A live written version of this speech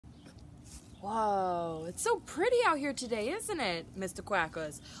Whoa, it's so pretty out here today, isn't it, Mr.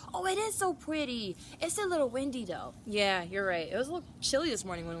 Quackas? Oh, it is so pretty. It's a little windy, though. Yeah, you're right. It was a little chilly this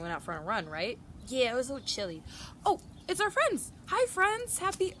morning when we went out for a run, right? Yeah, it was a little chilly. Oh, it's our friends. Hi, friends.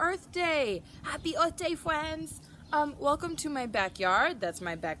 Happy Earth Day. Happy Earth Day, friends. Welcome to my backyard. That's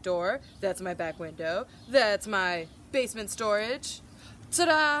my back door. That's my back window. That's my basement storage.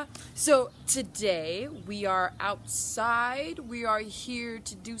 Ta-da! So today we are outside. We are here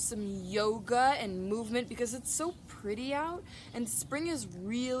to do some yoga and movement because it's so pretty out and spring is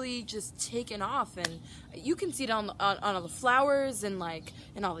really just taken off, and you can see it on all the flowers and like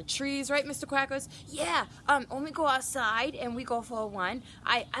in all the trees, right, Mr. Quackas? Yeah, when we go outside and we go for a run,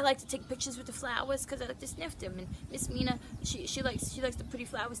 I like to take pictures with the flowers because I like to sniff them, and Miss Mena, she likes the pretty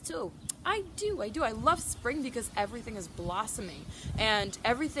flowers too. I do. I love spring because everything is blossoming, and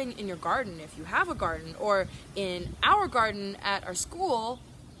everything in your garden, if you have a garden, or in our garden at our school,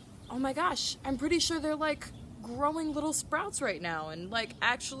 oh my gosh, I'm pretty sure they're like growing little sprouts right now and like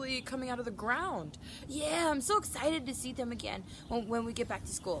actually coming out of the ground. Yeah, I'm so excited to see them again when we get back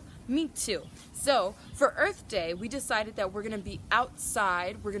to school. Me too. So for Earth Day, we decided that we're gonna be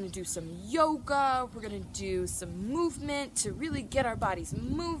outside. We're gonna do some yoga. We're gonna do some movement to really get our bodies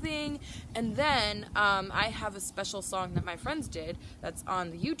moving. And then I have a special song that my friends did that's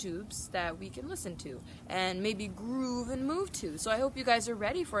on the YouTubes that we can listen to and maybe groove and move to. So I hope you guys are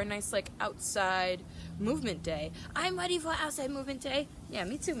ready for a nice like outside movement day. I'm ready for outside movement day. Yeah,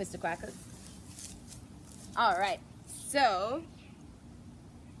 me too, Mr. Quackas. All right, so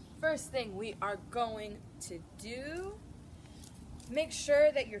first thing we are going to do, make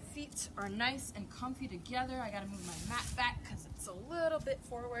sure that your feet are nice and comfy together. I gotta move my mat back because it's a little bit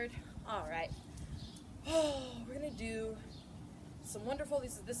forward. All right, we're gonna do some wonderful,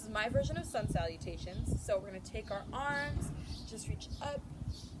 this is my version of sun salutations. So we're gonna take our arms, just reach up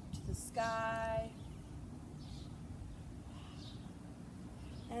to the sky,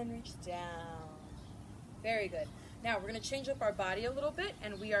 and reach down. Very good. Now we're going to change up our body a little bit,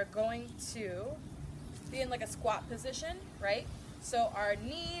 and we are going to be in like a squat position, right? So our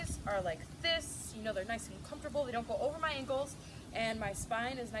knees are like this, you know, they're nice and comfortable, they don't go over my ankles, and my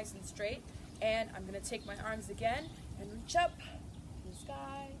spine is nice and straight. And I'm going to take my arms again and reach up to the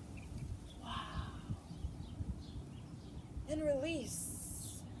sky. Wow. And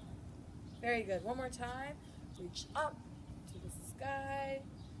release. Very good. One more time. Reach up to the sky.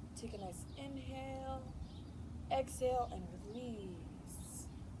 Take a nice inhale, exhale, and release.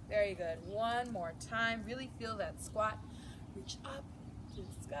 Very good. One more time. Really feel that squat. Reach up to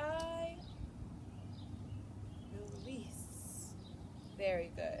the sky. Release. Very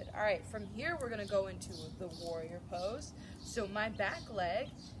good. All right, from here we're going to go into the warrior pose. So my back leg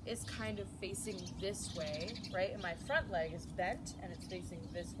is kind of facing this way, right? And my front leg is bent and it's facing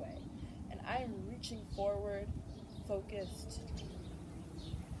this way. And I am reaching forward, focused.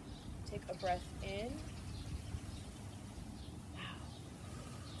 Take a breath in. Wow.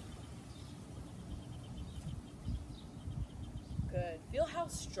 Good. Feel how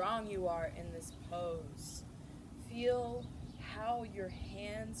strong you are in this pose. Feel how your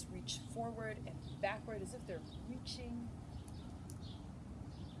hands reach forward and backward as if they're reaching.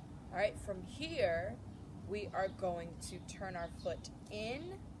 All right, from here, we are going to turn our foot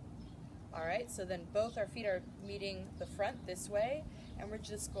in. All right, so then both our feet are meeting the front this way, and we're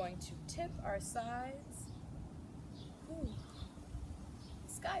just going to tip our sides. Ooh.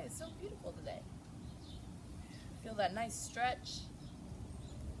 The sky is so beautiful today. Feel that nice stretch.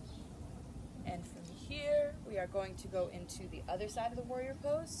 And from here, we are going to go into the other side of the warrior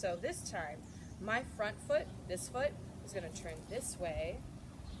pose. So this time, my front foot, this foot, is going to turn this way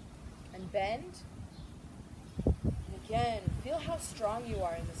and bend. And again, feel how strong you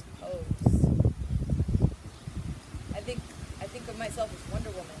are in this pose. I think of myself as Wonder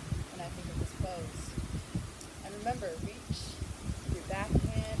Woman when I think of this pose. And remember, reach your back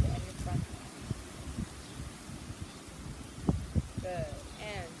hand and your front hand. Good.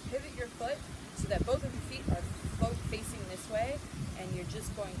 And pivot your foot so that both of your feet are both facing this way, and you're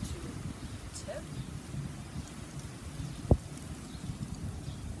just going to tip.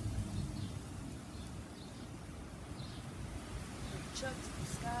 Reach up to the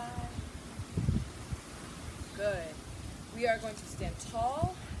sky. Good. We are going to stand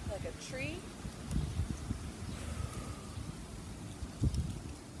tall like a tree.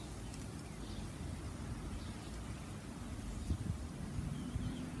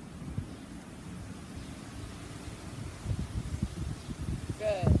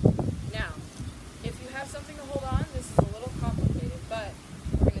 Good. Now, if you have something to hold on, this is a little complicated, but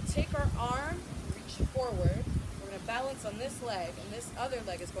we're going to take our arm, reach forward. We're going to balance on this leg, and this other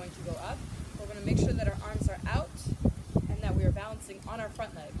leg is going to go up. we're going to make sure that our arms are out and that we are balancing on our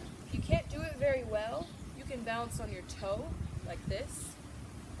front leg. If you can't do it very well, you can balance on your toe like this,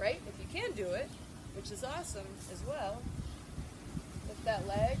 right? If you can do it, which is awesome as well. Lift that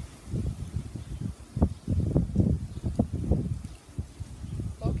leg.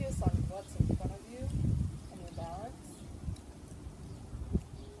 Focus on what's in front of you and your balance.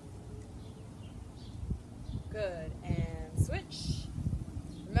 Good, and switch.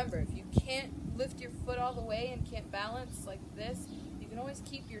 Remember, if you can't lift your foot all the way and can't balance like this, you can always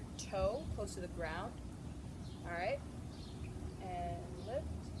keep your toe close to the ground. All right, and lift.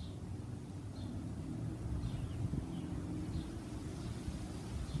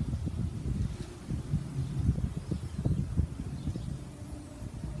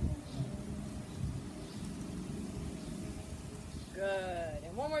 Good,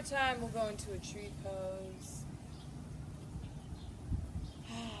 and one more time, we'll go into a tree pose.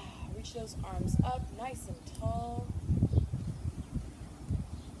 Reach those arms up, nice and tall.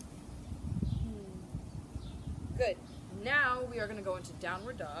 Good. Now we are going to go into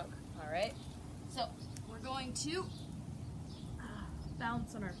downward dog. All right. So we're going to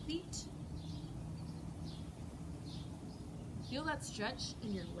balance on our feet. Feel that stretch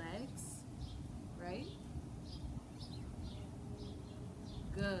in your legs, right?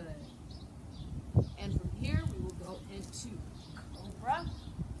 Good. And from here we will go into cobra.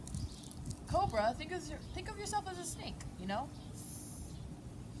 Cobra, think of yourself as a snake, you know?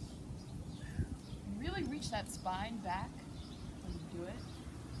 Really reach that spine back when you do it.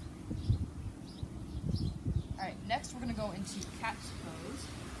 Alright, next we're going to go into cat pose.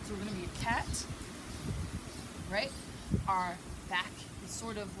 So we're going to be a cat, right? Our back is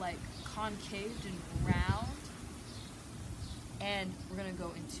sort of like concaved and round. And we're going to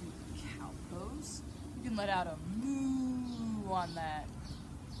go into cow pose. You can let out a moo on that.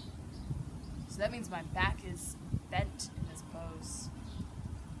 So that means my back is bent in this pose.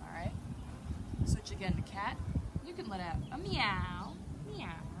 Alright? Switch again to cat. You can let out a meow,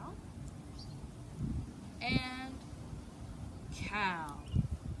 meow. And cow.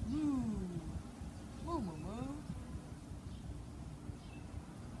 Moo. Moo, moo, moo.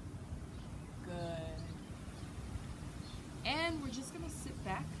 Good. And we're just going to sit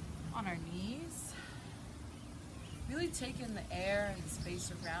back on our knees. Really take in the air and the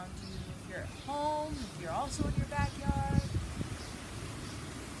space around you. If you're at home, if you're also in your backyard.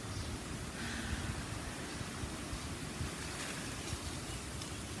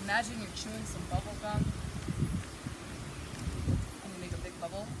 Imagine you're chewing some bubble gum and you make a big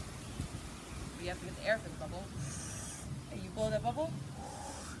bubble. But you have to get the air for the bubble. And you blow that bubble.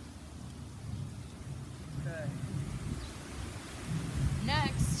 Good.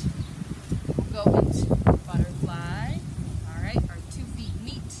 Next, we'll go into butterfly. Alright, our 2 feet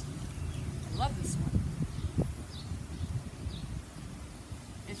meet. I love this one.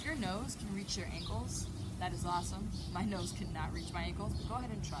 If your nose can reach your ankles, that is awesome. My nose could not reach my ankles, but go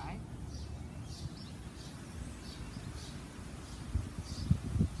ahead and try.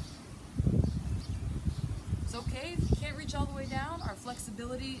 It's okay if you can't reach all the way down. Our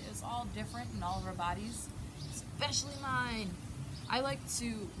flexibility is all different in all of our bodies, especially mine. I like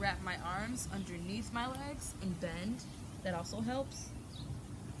to wrap my arms underneath my legs and bend. That also helps.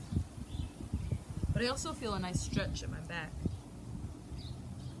 But I also feel a nice stretch in my back.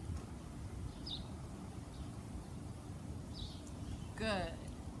 Good.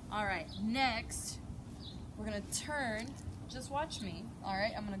 Alright, next, we're going to turn. Just watch me.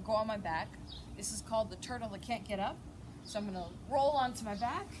 Alright, I'm going to go on my back. This is called the turtle that can't get up. So I'm going to roll onto my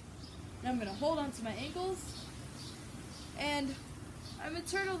back. And I'm going to hold onto my ankles. And I'm a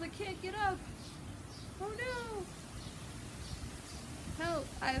turtle that can't get up. Oh no! Help,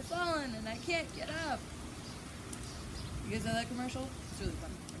 I have fallen and I can't get up. You guys know that commercial? It's a really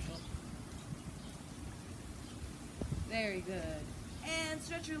fun commercial. Very good. And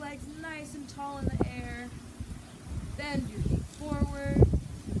stretch your legs nice and tall in the air. Bend your feet forward,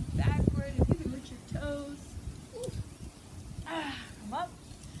 backward, if you can reach your toes. Come up.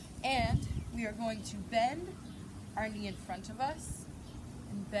 And we are going to bend our knee in front of us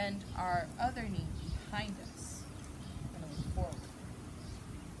and bend our other knee behind us. We're going to move forward.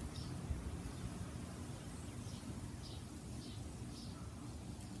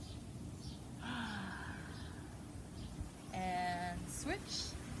 And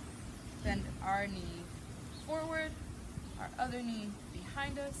switch. Bend our knee forward, our other knee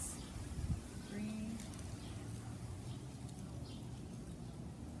behind us. Breathe.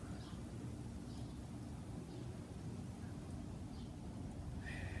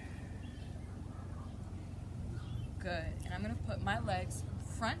 Good. And I'm going to put my legs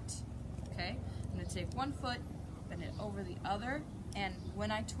in front okay? I'm gonna take one foot, bend it over the other, and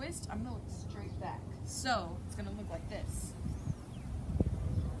when I twist, I'm gonna look straight back. So it's gonna look like this.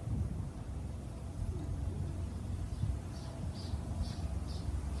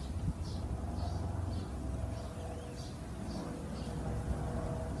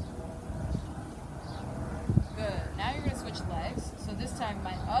 Good. Now you're gonna switch legs. So this time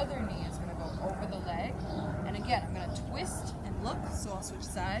my other knee is gonna go over the leg. And again, I'm gonna twist and look. So I'll switch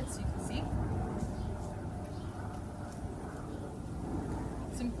sides so you can see.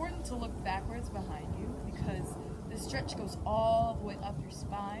 It's important to look backwards behind you because the stretch goes all the way up your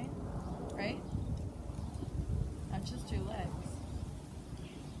spine, right? Not just your legs.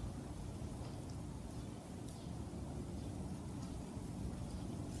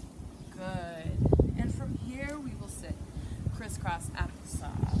 Good. And from here we will sit crisscross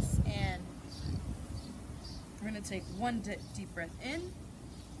applesauce. And we're going to take one deep breath in.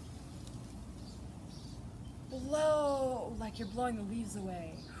 Blow like you're blowing the leaves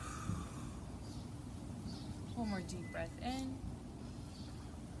away. One more deep breath in.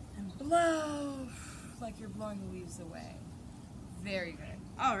 And blow like you're blowing the leaves away. Very good.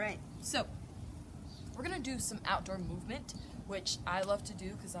 All right, so we're going to do some outdoor movement, which I love to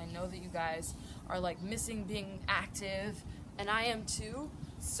do because I know that you guys are like missing being active, and I am too.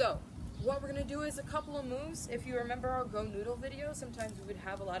 So what we're going to do is a couple of moves. If you remember our Go Noodle video, sometimes we would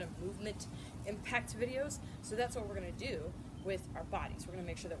have a lot of movement impact videos. So that's what we're going to do with our bodies. We're going to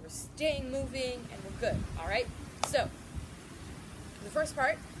make sure that we're staying moving and we're good. All right? So the first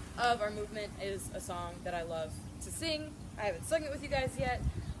part of our movement is a song that I love to sing. I haven't sung it with you guys yet.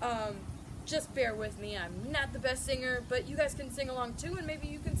 Just bear with me. I'm not the best singer, but you guys can sing along too, and maybe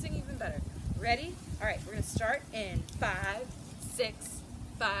you can sing even better. Ready? All right, we're going to start in 5, 6,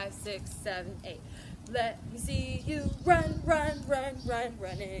 5, 6, 7, 8. Let me see you run, run, run, run,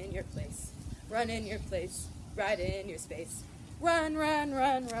 run in your place. Run in your place, right in your space. Run, run,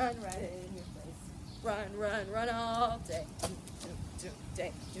 run, run, right in your place. Run, run, run all day.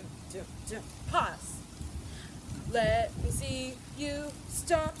 Day. Pause. Let me see you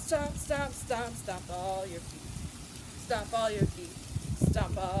stomp, stomp, stomp, stomp, stomp all your feet. Stomp all your feet.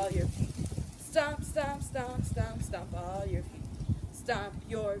 Stomp all your feet. Stomp, stomp, stomp, stomp, stomp all your feet. Stomp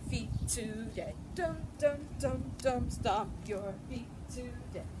your feet today. Dum, dum, dum, dum, stomp your feet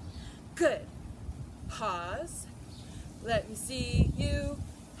today. Good. Pause. Let me see you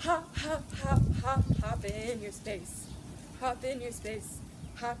hop, hop, hop, hop, hop in your space. Hop in your space.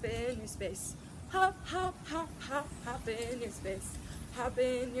 Hop in your space. Hop, hop, hop, hop, hop in your space. Hop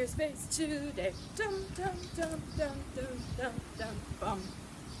in your space today. Dum, dum, dum, dum, dum, dum, dum, bum.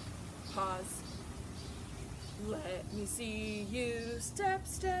 Pause. Let me see you step,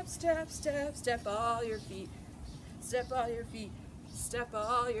 step, step, step, step all your feet. Step all your feet. Step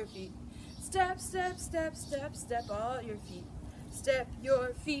all your feet. Step, step, step, step, step all your feet. Step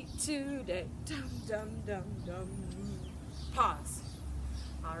your feet today. Dum, dum, dum, dum. Pause.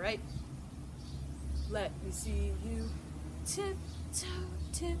 All right. Let me see you tiptoe,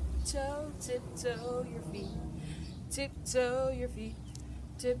 tiptoe, tiptoe your feet. Tiptoe your feet.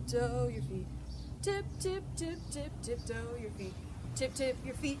 Tiptoe your feet. Tip, tip, tip, tip, tiptoe your feet. Tip, tip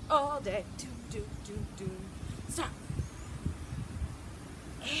your feet all day. Do, do, do, do. Stop.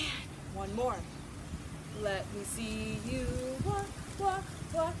 And one more. Let me see you walk, walk,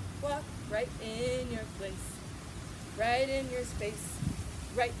 walk, walk right in your place. Right in your space.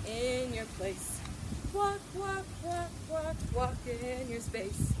 Right in your place. Walk, walk, walk, walk, walk in your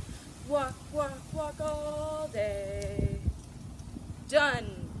space. Walk, walk, walk all day.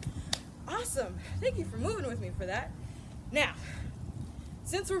 Done. Awesome. Thank you for moving with me for that. Now,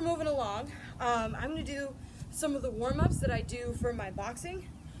 since we're moving along, I'm going to do some of the warm-ups that I do for my boxing.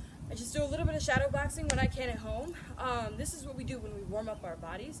 I just do a little bit of shadow boxing when I can at home. This is what we do when we warm up our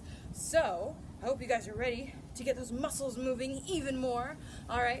bodies. So, I hope you guys are ready to get those muscles moving even more.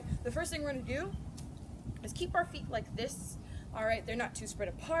 All right, the first thing we're going to do is keep our feet like this. All right, they're not too spread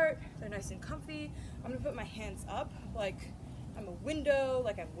apart. They're nice and comfy. I'm going to put my hands up like I'm a window,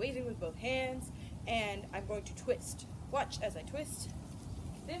 like I'm waving with both hands, and I'm going to twist. Watch as I twist.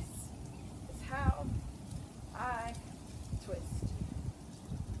 This is how I twist.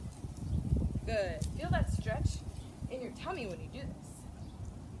 Good. Feel that stretch in your tummy when you do this.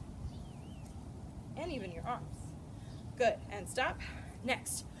 And even your arms. Good. And stop.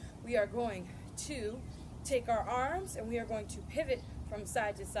 Next, we are going to take our arms and we are going to pivot from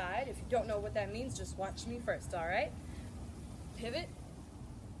side to side. If you don't know what that means, just watch me first, all right? Pivot,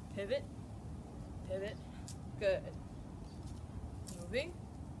 pivot, pivot. Good. Moving,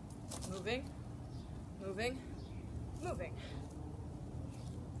 moving, moving, moving.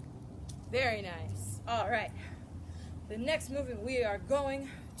 Very nice. All right. The next movement we are going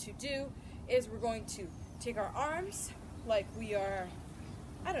to do is we're going to take our arms like we are,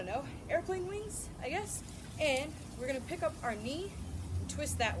 I don't know, airplane wings, I guess. And we're going to pick up our knee and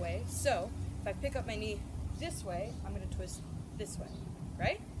twist that way. So if I pick up my knee this way, I'm going to twist this way,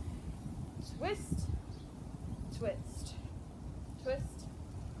 right? Twist, twist, twist,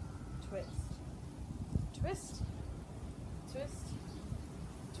 twist, twist, twist,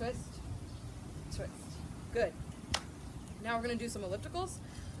 twist, twist. Good. Now we're going to do some ellipticals.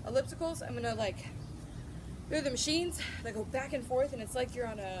 Ellipticals, I'm going to like, they're the machines that go back and forth, and it's like you're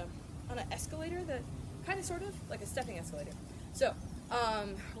on an escalator that kind of sort of like a stepping escalator. So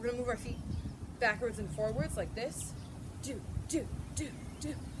we're going to move our feet backwards and forwards like this. Do, do, do,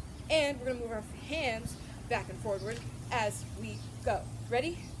 do. And we're going to move our hands back and forward as we go.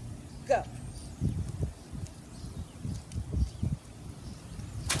 Ready? Go.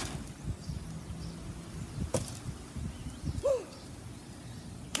 Woo.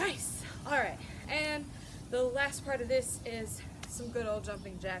 Nice. All right. And the last part of this is some good old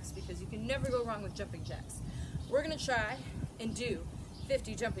jumping jacks, because you can never go wrong with jumping jacks. We're going to try and do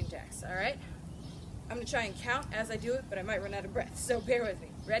 50 jumping jacks, all right? I'm going to try and count as I do it, but I might run out of breath, so bear with me.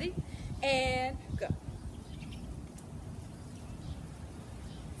 Ready? And go.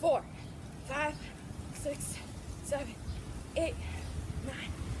 4, 5, 6, 7, 8, 9,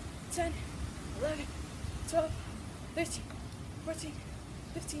 10, 11, 12, 13, 14,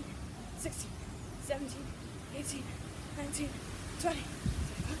 15, 16, 17, 18, 19, 20,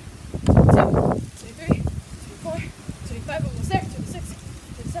 21, 22, 23, 24, 25, almost there, 26,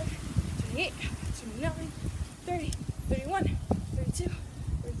 27, 28, 29, 30, 31, 32,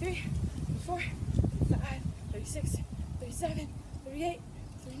 33, 34, 35, 36, 37, 38,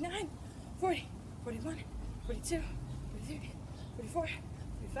 39, 40, 41, 42, 43, 44,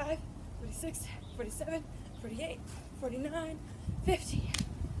 45, 46, 47, 48, 49, 50.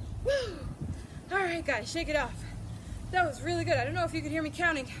 Woo! Alright guys, shake it off. That was really good. I don't know if you could hear me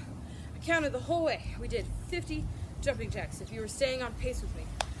counting. I counted the whole way. We did 50 jumping jacks, if you were staying on pace with me.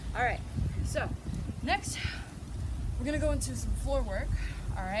 Alright, so next we're going to go into some floor work.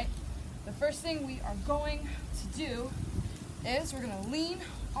 Alright, the first thing we are going to do is we're going to lean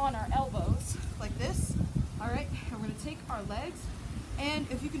on our elbows like this. Alright, and we're going to take our legs, and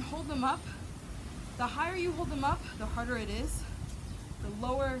if you can hold them up, the higher you hold them up, the harder it is. The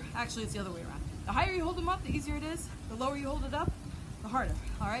lower, actually it's the other way around. The higher you hold them up, the easier it is. The lower you hold it up, the harder.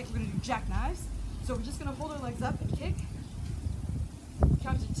 Alright, we're going to do jackknives. So we're just going to hold our legs up and kick.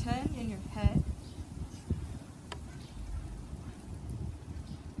 Count to 10 in your head.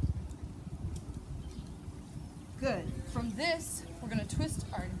 Good. From this, we're going to twist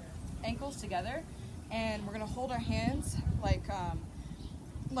our ankles together, and we're going to hold our hands like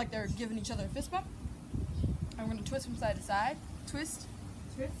they're giving each other a fist bump. And we're going to twist from side to side. Twist,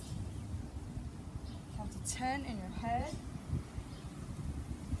 twist. Count to 10 in your head.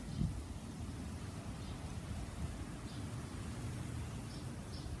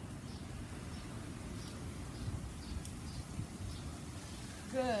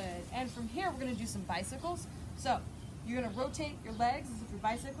 Good. And from here, we're going to do some bicycles. So you're going to rotate your legs as if you're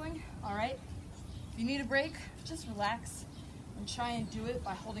bicycling. All right. If you need a break, just relax and try and do it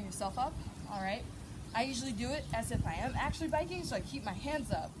by holding yourself up. All right. I usually do it as if I am actually biking, so I keep my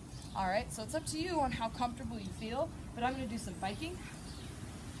hands up. All right. So it's up to you on how comfortable you feel, but I'm going to do some biking.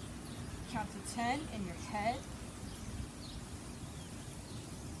 Count to 10 in your head.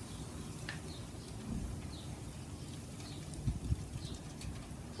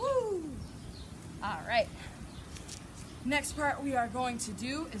 Woo! All right. Next part we are going to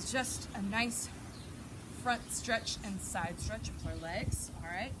do is just a nice front stretch and side stretch with our legs. All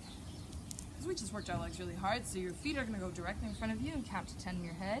right. Because we just worked our legs really hard, so your feet are going to go directly in front of you and count to 10 in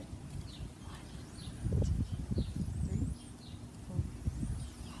your head. 1, 2, 3, 4,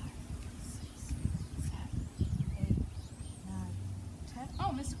 5, 6, 7, 8, 9, 10.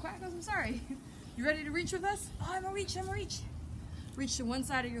 Oh, Mr.Quackas, I'm sorry. You ready to reach with us? Oh, I'm gonna reach. Reach to one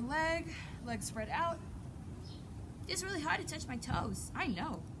side of your leg, legs spread out. It's really hard to touch my toes. I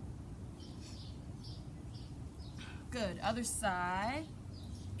know. Good. Other side.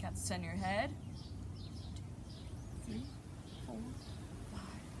 Count to 10 in your head. 2, 3, 4, 5,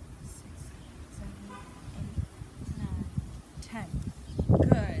 6, 7, 8, 9, 10.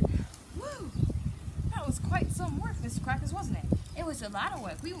 Good. Woo! That was quite some work, Mr.Quackas, wasn't it? It was a lot of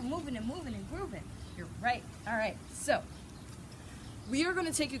work. We were moving and moving and grooving. You're right. All right. So we are going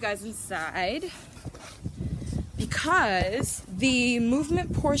to take you guys inside because the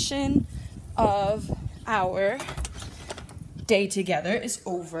movement portion of our day together is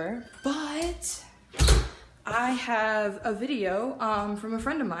over, but I have a video from a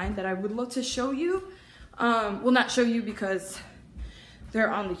friend of mine that I would love to show you. Well, not show you because they're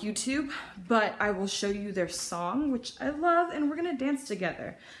on the YouTube, but I will show you their song, which I love, and we're gonna dance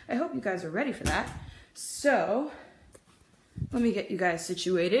together. I hope you guys are ready for that. So, let me get you guys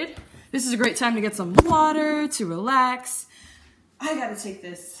situated. This is a great time to get some water, to relax. I gotta take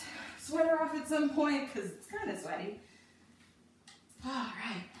this sweater off at some point because it's kind of sweaty.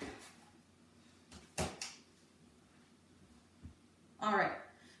 All right,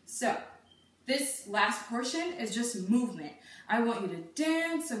 so this last portion is just movement. I want you to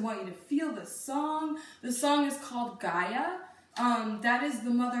dance, I want you to feel the song. The song is called Gaia. That is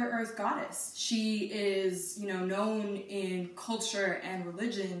the Mother Earth goddess. She is, known in culture and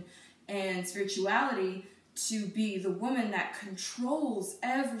religion and spirituality to be the woman that controls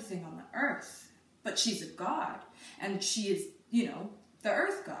everything on the earth. But she's a god, and she is, the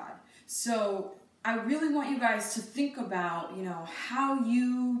earth god. So I really want you guys to think about, how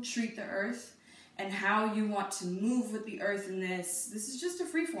you treat the earth and how you want to move with the earth in this. This is just a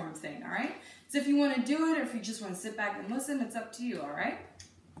freeform thing, all right? So if you want to do it, or if you just want to sit back and listen, it's up to you, all right?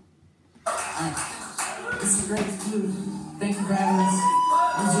 This is great. Thank you for having us.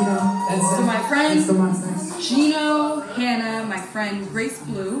 So my friend Gino, Hannah, my friend Grace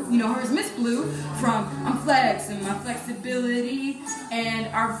Blue, you know her as Miss Blue from I'm Flex and My Flexibility, and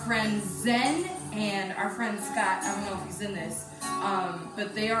our friend Zen and our friend Scott. I don't know if he's in this,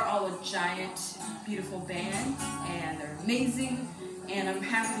 but they are all a giant, beautiful band, and they're amazing. And I'm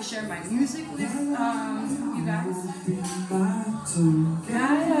happy to share my music with you guys.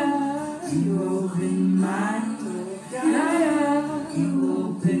 Gaia, you open my door. Gaia, you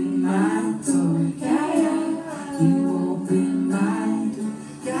open my door. Gaia, you open my door. Gaia, you open my door.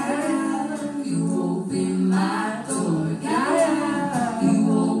 Gaia, you open my door. Gaia, you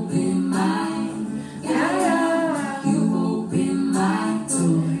open my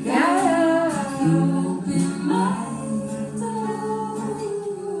door. Gaia, you open my door.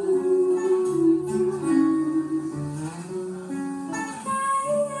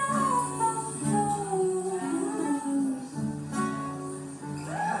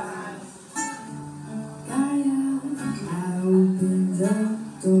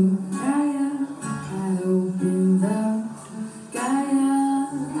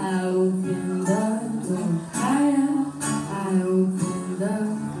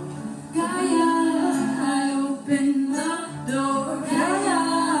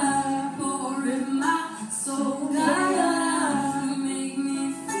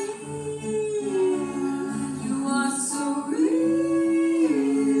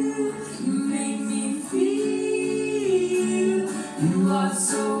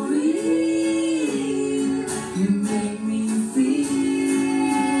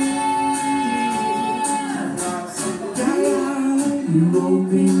 You open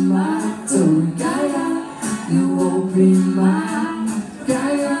my door, Gaia. You open my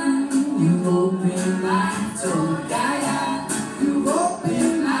Gaia. You open my door, Gaia. You open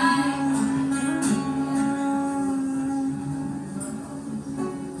my.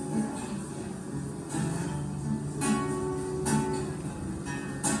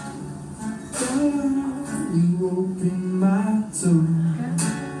 Gaia, you open my door.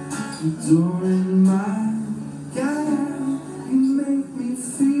 The door in my Gaia. You make me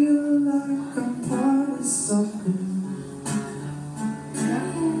feel like I'm part of something.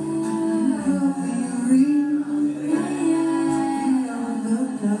 You help me read beyond the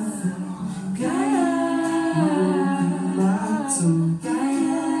nothing. Gaia, you open my door.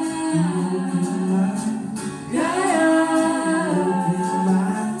 Gaia, you open my Gaia, you open my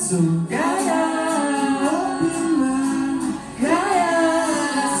door. Gaia, you open my Gaia.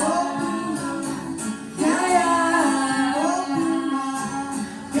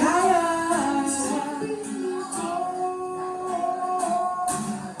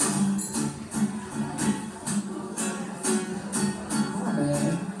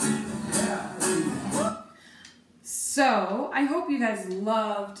 So, I hope you guys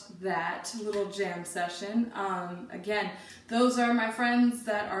loved that little jam session. Again, those are my friends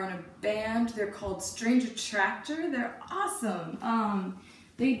that are in a band. They're called Strange Attractor. They're awesome.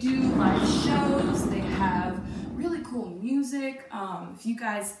 They do live shows. They have really cool music. If you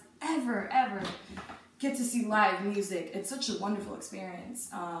guys ever get to see live music, it's such a wonderful experience.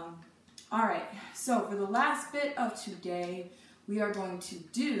 Alright, so for the last bit of today, we are going to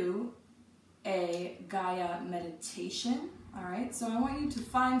do a Gaia meditation. Alright, so I want you to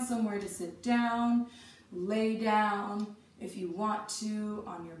find somewhere to sit down, lay down. if you want to,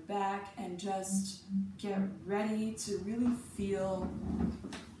 on your back, and just get ready to really feel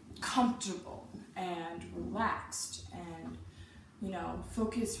comfortable and relaxed and, you know,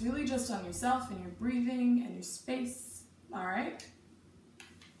 focus really just on yourself and your breathing and your space. All right?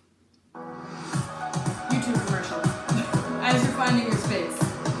 YouTube commercial. As you're finding your space.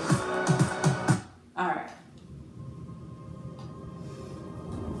 All right.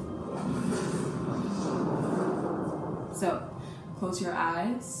 So, close your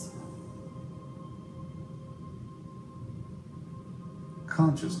eyes.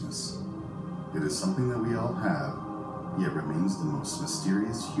 Consciousness. It is something that we all have, yet remains the most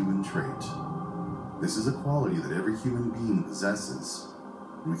mysterious human trait. This is a quality that every human being possesses.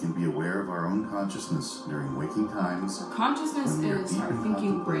 We can be aware of our own consciousness during waking times. So consciousness when we are is deep our in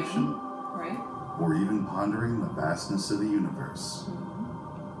thinking brain, contemplation, right? or even pondering the vastness of the universe.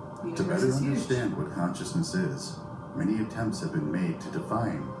 The To universe better is huge. understand what consciousness is, many attempts have been made to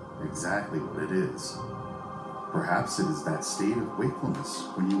define exactly what it is. Perhaps it is that state of wakefulness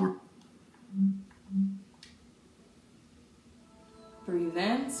when you were... Breathe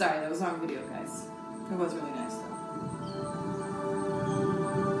in. Sorry, that was on video, guys. It was really nice, though.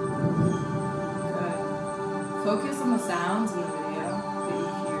 Good. Focus on the sounds in the video that you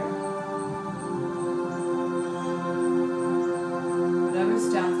hear. Whatever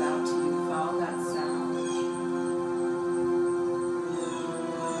stands out to you, follow that sound.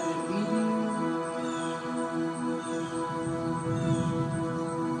 Let it lead you.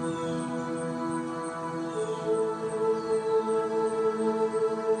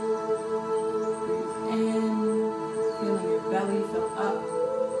 Belly fill up.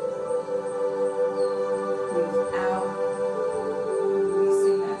 Breathe out.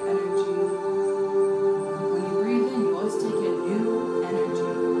 Releasing that energy. When you breathe in, you always take in new energy,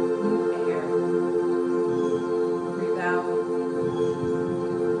 new air. Breathe out.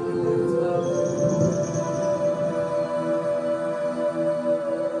 Let that flow.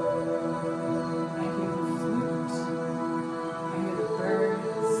 I hear the flute. I hear the birds.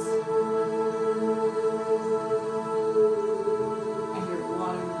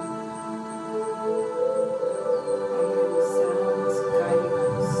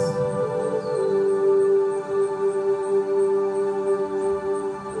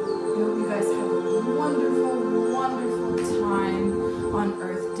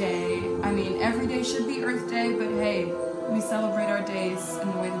 Should be Earth Day, but hey, we celebrate our days in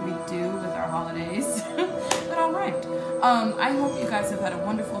the way that we do with our holidays. But alright. I hope you guys have had a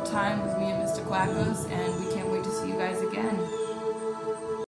wonderful time with me and Mr. Quackas, and we can't